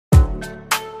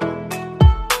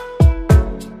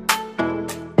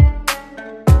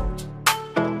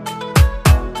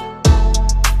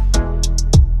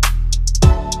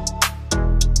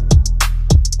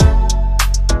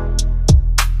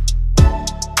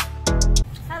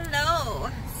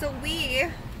So we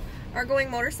are going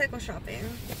motorcycle shopping.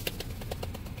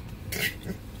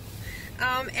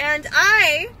 And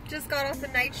I just got off the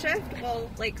night shift,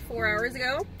 well, like 4 hours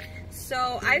ago.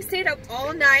 So I've stayed up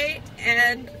all night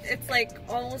and it's like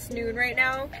almost noon right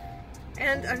now.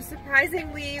 And I'm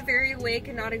surprisingly very awake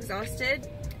and not exhausted.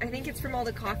 I think it's from all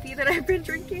the coffee that I've been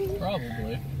drinking.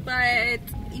 Probably. But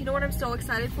you know what I'm so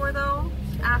excited for though?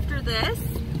 After this,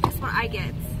 guess what I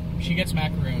get? She gets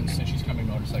macaroons since she's coming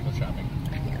motorcycle shopping.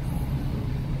 Yes.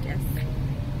 Yes.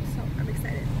 So I'm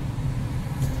excited.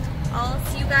 I'll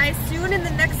see you guys soon in the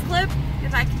next clip.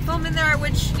 If I can film in there,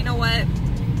 which, you know what?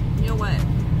 You know what?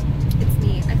 It's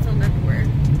me. I film everywhere.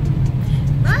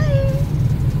 Bye!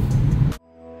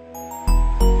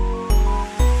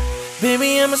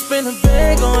 Baby, I'ma spend a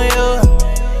bag on you.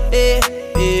 Yeah,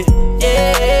 yeah,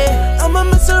 yeah. I'ma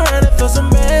mess around and throw some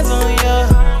bands on you.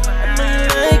 I know you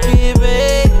like it,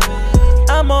 babe.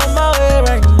 I'm on my way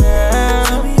right now.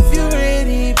 Tell me if you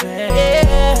ready, babe.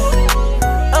 Yeah,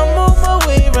 I'm on my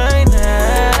way right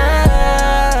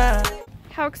now.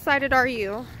 How excited are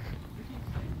you?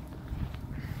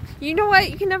 You know what?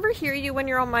 You can never hear you when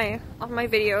you're on my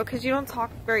video because you don't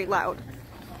talk very loud.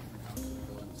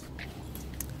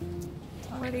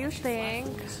 What do you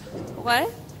think?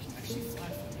 What?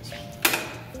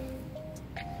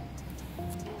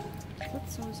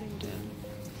 That's so zoomed in.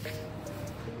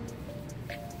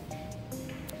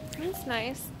 That's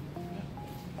nice.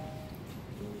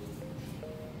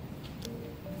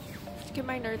 Get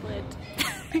my nerd lid.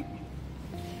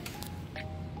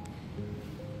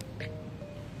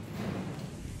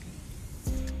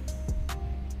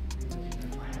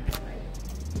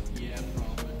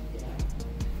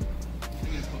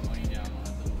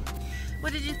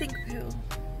 What did you think, Pooh?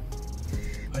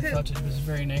 I thought it was a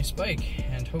very nice bike,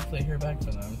 and hopefully I hear back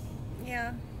from them.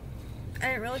 Yeah. I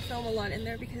didn't really film a lot in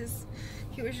there because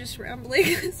he was just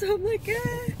rambling, so I'm like,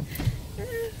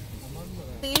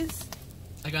 Please?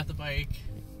 I got the bike.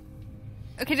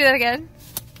 Okay, do that again.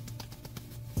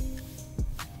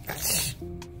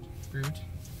 Fruit.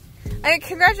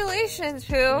 Congratulations,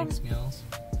 Pooh. Thanks, Meals.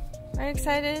 Are you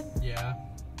excited? Yeah.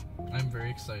 I'm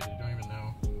very excited. I don't even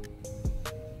know.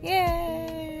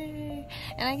 Yay!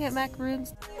 And I get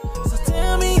macaroons. So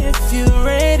tell me if you're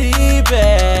ready,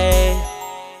 babe.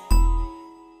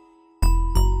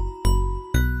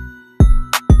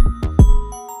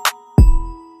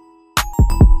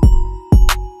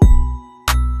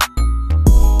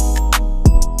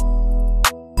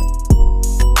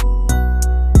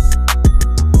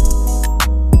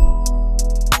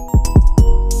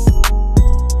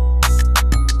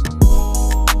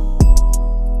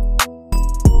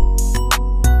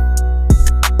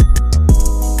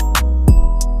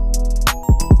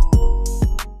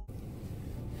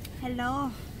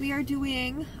 Hello, we are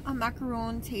doing a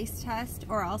macaron taste test,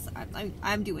 or else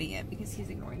I'm doing it because he's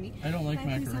ignoring me. I don't like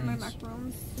macaroons. Please have my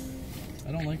macarons.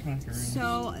 I don't like macaroons.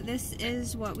 So this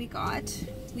is what we got.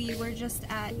 We were just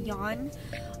at Jan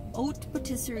Haute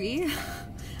Patisserie.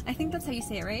 I think that's how you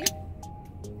say it, right?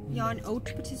 Jan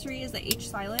Haute Patisserie, is the H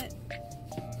silent? I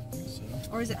think so.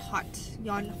 Or is it hot?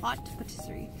 Jan Haute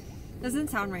Patisserie. Doesn't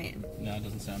sound right. No, it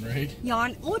doesn't sound right.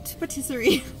 Jan Haute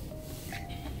Patisserie.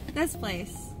 This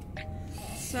place.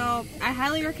 So I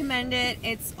highly recommend it.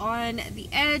 It's on the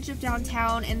edge of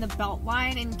downtown in the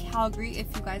Beltline in Calgary if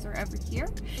you guys are ever here.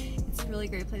 It's a really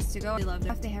great place to go. I love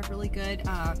it. They have really good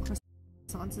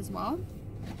croissants as well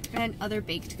and other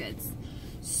baked goods.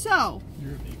 So,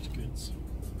 You're baked goods.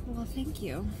 well, thank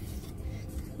you.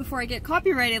 Before I get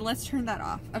copyrighted, let's turn that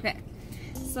off. Okay,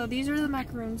 so these are the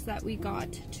macaroons that we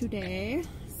got today.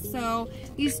 So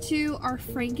these two are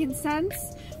frankincense,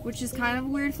 which is kind of a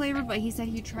weird flavor, but he said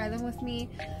he'd try them with me.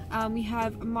 We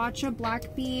have matcha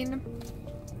black bean,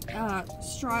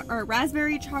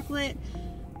 raspberry chocolate,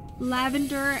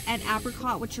 lavender, and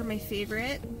apricot, which are my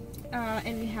favorite.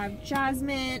 And we have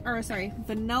jasmine, or sorry,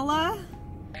 vanilla.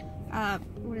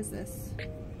 What is this?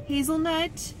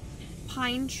 Hazelnut,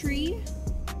 pine tree,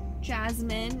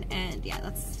 jasmine, and yeah,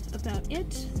 that's about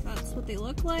it. That's what they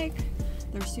look like.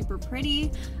 They're super pretty.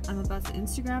 I'm about to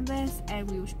Instagram this and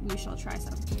we shall try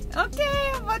some. Okay,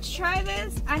 I'm about to try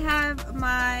this. I have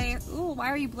my, ooh, why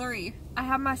are you blurry? I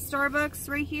have my Starbucks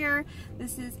right here.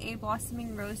 This is a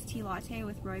blossoming rose tea latte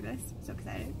with rooibos. So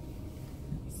excited.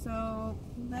 So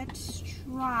let's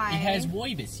try. It has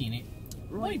rooibos in it.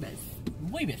 Rooibos.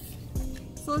 Rooibos.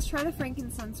 So let's try the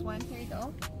frankincense one. Here you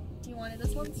go. You wanted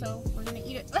this one, so we're gonna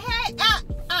eat it. Hey!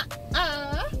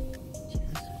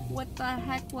 What the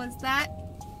heck was that?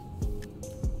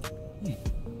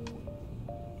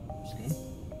 It's good.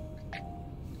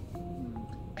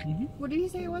 What did he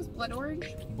say it was? Blood orange?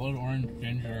 Blood orange,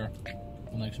 ginger,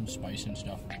 and like some spice and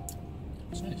stuff.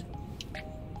 It's nice.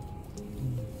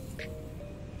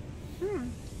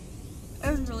 It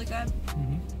was really good.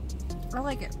 I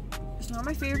like it. It's not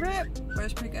my favorite, but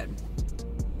it's pretty good.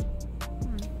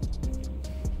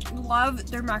 Love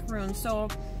their macaroons. So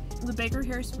the baker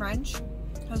here is French.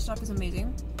 His stuff is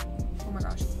amazing. Oh my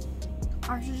gosh.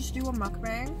 I should just do a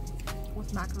mukbang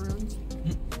with macaroons.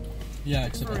 Yeah,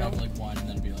 except I have like one and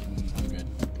then be like, I'm good.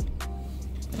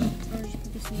 Or just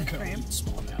put this in the frame.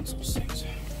 Small amounts of those things.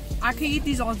 I could eat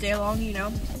these all day long, you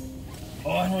know.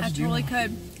 Oh, I know what to do. I really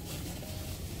could.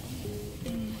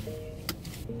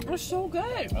 It's so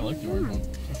good. I like the orange one.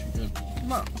 It's actually good.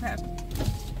 Well, okay.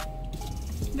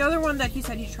 The other one that he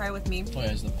said he'd try with me. Oh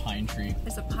yeah, is the pine tree.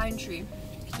 Is a pine tree.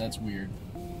 That's weird.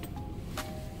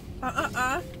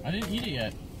 I didn't eat it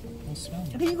yet. I'll smell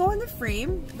it. Can you go in the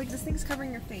frame? Like this thing's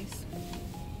covering your face.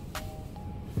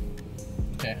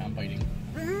 Okay, I'm biting.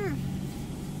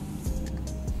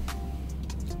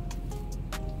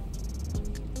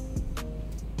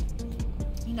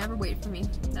 You never wait for me.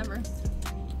 Never.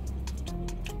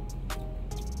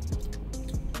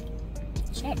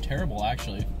 It's not terrible,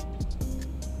 actually.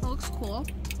 It looks cool.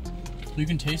 You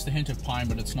can taste the hint of pine,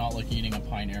 but it's not like eating a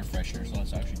pine air freshener, so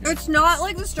that's actually good. It's not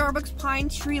like the Starbucks pine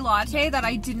tree latte that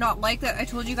I did not like, that I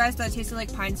told you guys that it tasted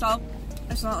like pine salt.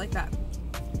 It's not like that.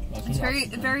 It's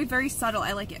very, very subtle.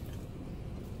 I like it.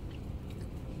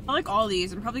 I like all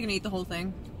these. I'm probably gonna eat the whole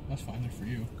thing. That's fine, they're for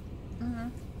you.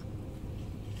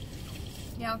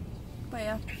 Yeah, but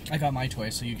yeah. I got my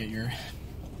toy, so you get your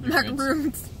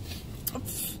Macaroons.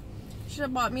 Should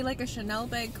have bought me like a Chanel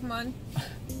bag. Come on.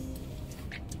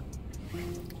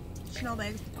 Chanel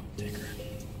bag. Take her.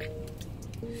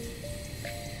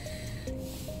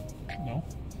 No?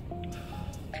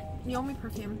 You owe me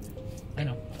perfume. I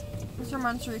know. Mr.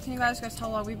 Munster, can you guys guess how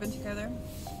long we've been together?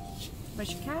 But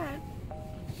you can't.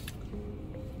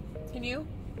 Can you?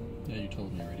 Yeah, you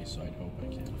told me already, so I'd hope I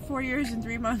can. 4 years and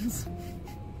 3 months.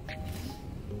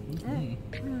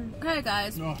 Okay,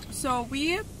 guys. So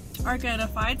we are gonna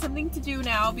find something to do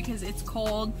now because it's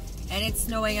cold and it's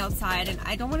snowing outside, and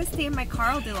I don't want to stay in my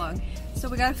car all day long. So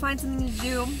we gotta find something to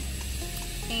do.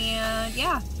 And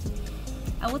yeah,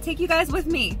 I will take you guys with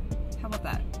me. How about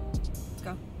that? Let's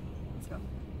go. Let's go.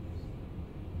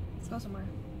 Let's go somewhere.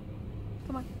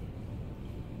 Come on.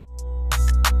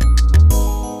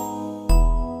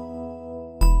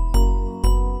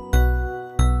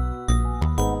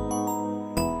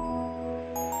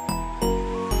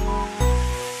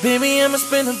 Baby, I'ma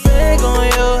spend a bag on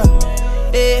you.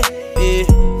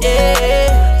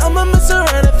 Yeah. I'ma mess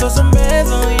around and throw some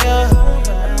bands on you.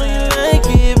 I know you like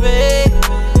it, babe.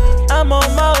 I'm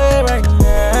on my way right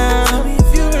now. Tell me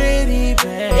if you ready,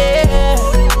 babe. Yeah.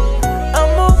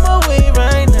 I'm on my way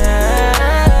right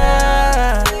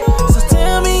now. So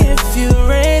tell me if you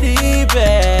ready,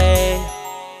 babe.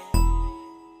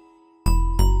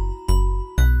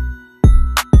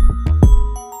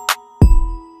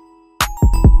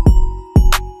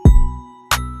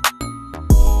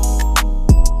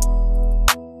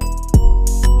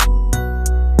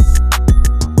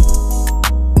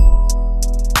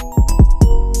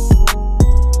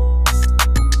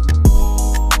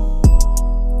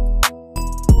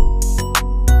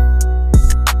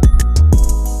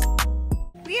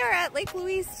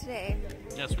 Louise today.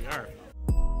 Yes, we are.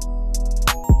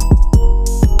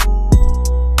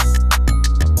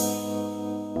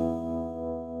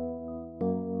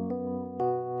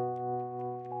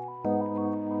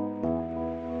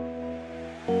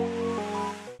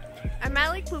 I'm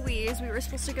at Lake Louise. We were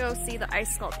supposed to go see the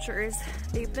ice sculptures.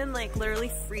 They've been like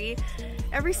literally free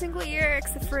every single year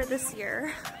except for this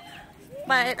year.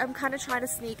 But I'm kind of trying to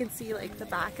sneak and see like the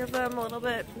back of them a little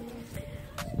bit.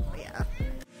 Yeah.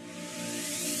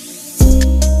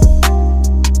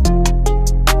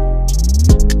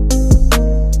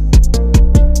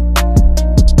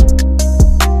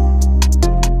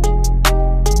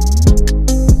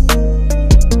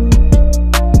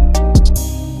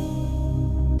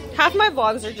 Half my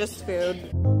vlogs are just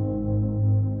food.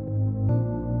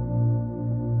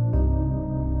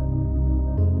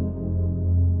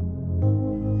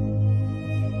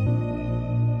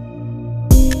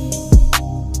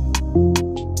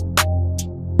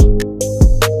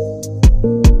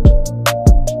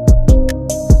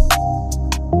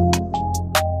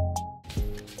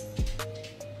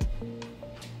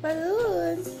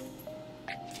 Balloons.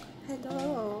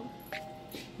 Hello.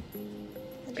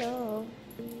 Hello.